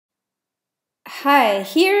Hi,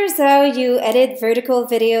 here's how you edit vertical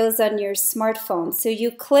videos on your smartphone. So you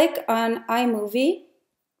click on iMovie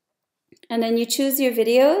and then you choose your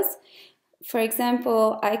videos. For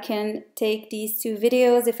example, I can take these two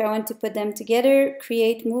videos if I want to put them together,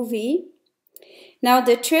 create movie. Now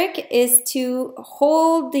the trick is to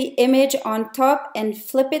hold the image on top and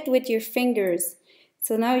flip it with your fingers.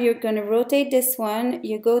 So now you're going to rotate this one,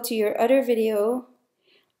 you go to your other video,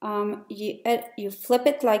 you flip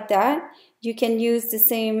it like that. You can use the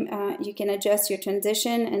same, you can adjust your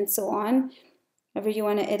transition and so on, however you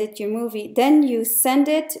want to edit your movie. Then you send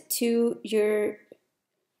it to your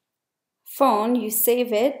phone, you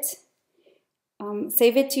save it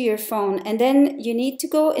to your phone, and then you need to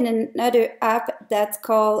go in another app that's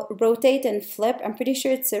called RotateNFlip. I'm pretty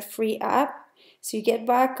sure it's a free app. So you get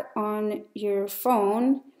back on your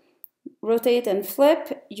phone, rotate and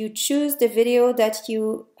flip, you choose the video that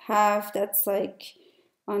you have that's like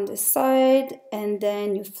on the side, and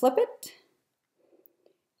then you flip it,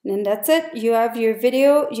 and then that's it. You have your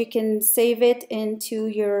video. You can save it into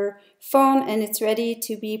your phone and it's ready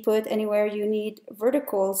to be put anywhere you need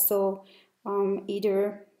vertical, so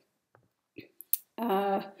either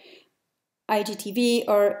IGTV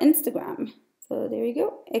or Instagram. So there you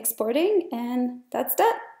go, exporting, and that's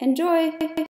that. Enjoy.